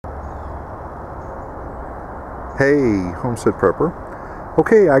Hey, Homestead Prepper.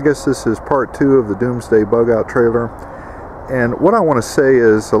 Okay, I guess this is part 2 of the Doomsday bug out trailer. And what I want to say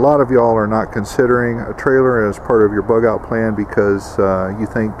is a lot of y'all are not considering a trailer as part of your bug out plan because you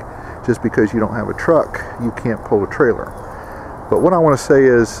think just because you don't have a truck, you can't pull a trailer. But what I want to say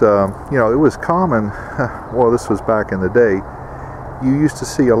is, you know, it was common, well, this was back in the day, you used to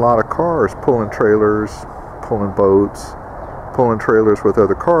see a lot of cars pulling trailers, pulling boats, pulling trailers with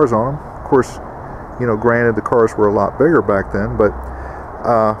other cars on them. Of course, you know, granted the cars were a lot bigger back then, but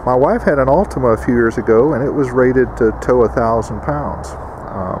my wife had an Altima a few years ago and it was rated to tow 1,000 pounds.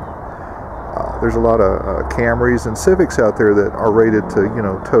 There's a lot of Camrys and Civics out there that are rated to, you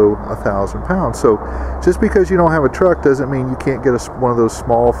know, tow 1,000 pounds. So just because you don't have a truck doesn't mean you can't get one of those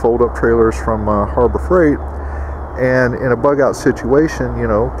small fold-up trailers from Harbor Freight, and in a bug out situation, you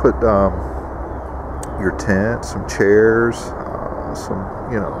know, put your tent, some chairs, some,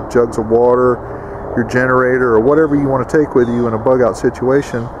 you know, jugs of water, your generator, or whatever you want to take with you in a bug out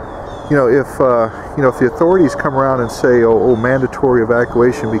situation. You know, if the authorities come around and say, oh, mandatory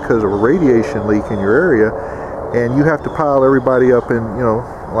evacuation because of a radiation leak in your area, and you have to pile everybody up in, you know,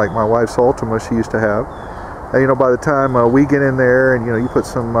 like my wife's Altima she used to have, and, you know, by the time we get in there and, you know, you put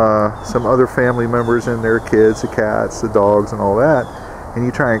some other family members in there, kids, the cats, the dogs, and all that, and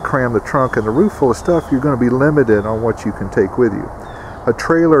you try and cram the trunk and the roof full of stuff, you're going to be limited on what you can take with you. A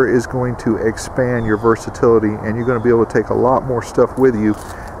trailer is going to expand your versatility, and you're going to be able to take a lot more stuff with you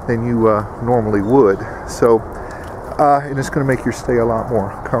than you normally would. So, and it's going to make your stay a lot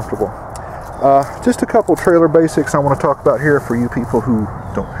more comfortable. Just a couple trailer basics I want to talk about here for you people who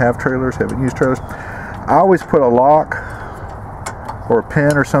don't have trailers, haven't used trailers. I always put a lock or a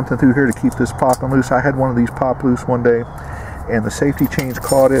pin or something through here to keep this popping loose. I had one of these pop loose one day, and the safety chains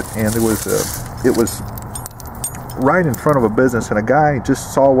caught it, and it was right in front of a business, and a guy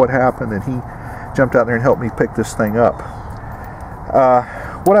just saw what happened, and he jumped out there and helped me pick this thing up.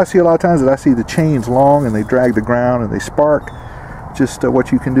 What I see a lot of times is I see the chains long and they drag the ground and they spark. Just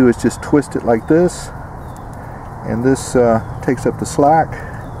what you can do is just twist it like this, and this takes up the slack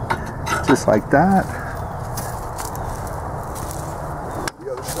just like that.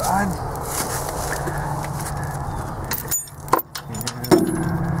 The other side.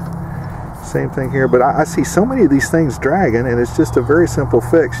 And same thing here, but I see so many of these things dragging, and it's just a very simple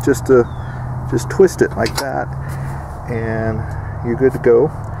fix, just to twist it like that, and you're good to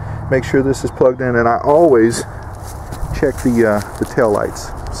go. Make sure this is plugged in, and I always check the tail lights.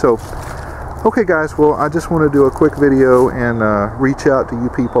 So, okay guys, well, I just want to do a quick video and reach out to you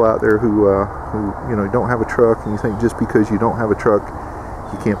people out there who you know, don't have a truck, and you think just because you don't have a truck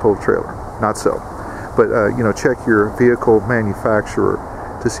you can't pull a trailer. Not so. But you know, check your vehicle manufacturer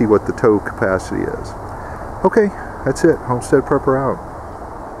to see what the tow capacity is. Okay, that's it. Homestead Prepper out.